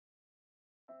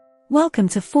Welcome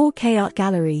to 4K Art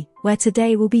Gallery, where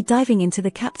today we'll be diving into the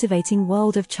captivating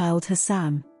world of Childe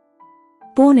Hassam.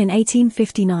 Born in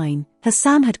 1859,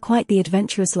 Hassam had quite the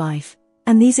adventurous life,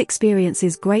 and these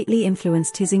experiences greatly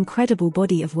influenced his incredible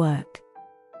body of work.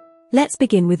 Let's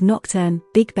begin with Nocturne,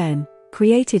 Big Ben,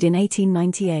 created in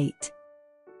 1898.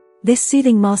 This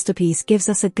soothing masterpiece gives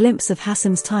us a glimpse of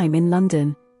Hassam's time in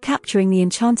London, capturing the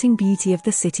enchanting beauty of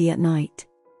the city at night.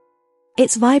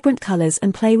 Its vibrant colors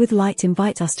and play with light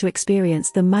invite us to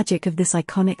experience the magic of this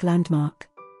iconic landmark.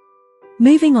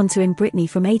 Moving on to In Brittany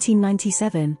from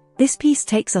 1897, this piece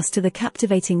takes us to the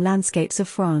captivating landscapes of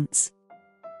France.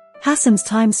 Hassam's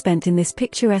time spent in this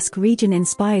picturesque region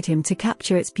inspired him to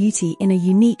capture its beauty in a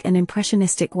unique and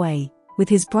impressionistic way, with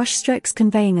his brushstrokes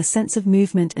conveying a sense of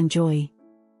movement and joy.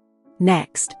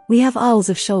 Next, we have Isles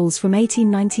of Shoals from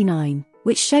 1899,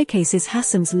 which showcases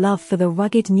Hassam's love for the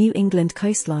rugged New England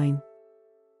coastline.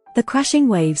 The crashing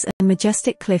waves and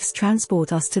majestic cliffs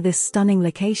transport us to this stunning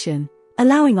location,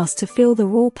 allowing us to feel the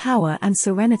raw power and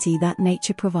serenity that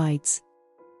nature provides.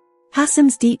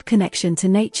 Hassam's deep connection to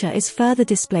nature is further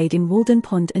displayed in Walden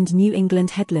Pond and New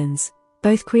England Headlands,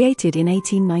 both created in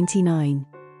 1899.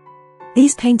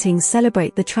 These paintings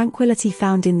celebrate the tranquility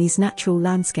found in these natural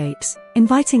landscapes,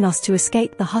 inviting us to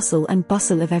escape the hustle and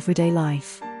bustle of everyday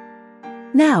life.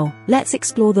 Now, let's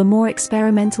explore the more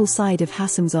experimental side of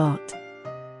Hassam's art.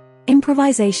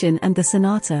 Improvisation and the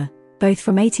Sonata, both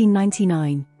from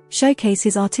 1899, showcase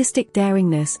his artistic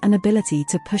daringness and ability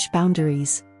to push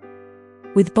boundaries.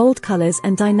 With bold colors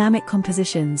and dynamic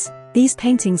compositions, these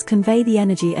paintings convey the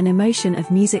energy and emotion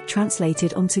of music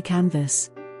translated onto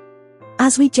canvas.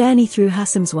 As we journey through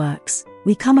Hassam's works,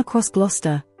 we come across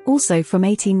Gloucester, also from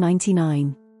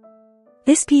 1899.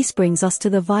 This piece brings us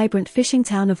to the vibrant fishing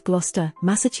town of Gloucester,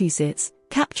 Massachusetts,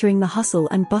 capturing the hustle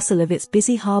and bustle of its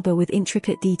busy harbor with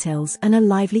intricate details and a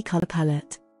lively color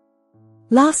palette.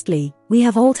 Lastly, we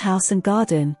have Old House and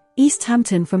Garden, East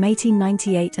Hampton from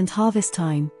 1898 and Harvest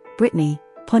Time, Brittany,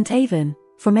 Pont, Aven,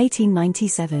 from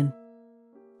 1897.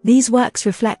 These works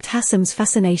reflect Hassam's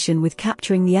fascination with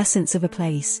capturing the essence of a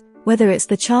place, whether it's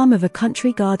the charm of a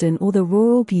country garden or the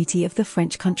rural beauty of the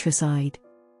French countryside.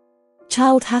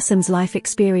 Childe Hassam's life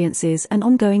experiences and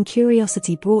ongoing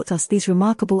curiosity brought us these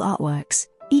remarkable artworks,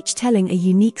 each telling a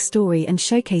unique story and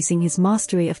showcasing his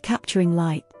mastery of capturing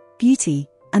light, beauty,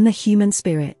 and the human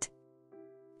spirit.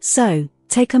 So,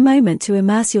 take a moment to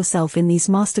immerse yourself in these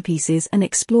masterpieces and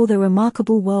explore the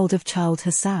remarkable world of Childe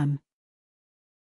Hassam.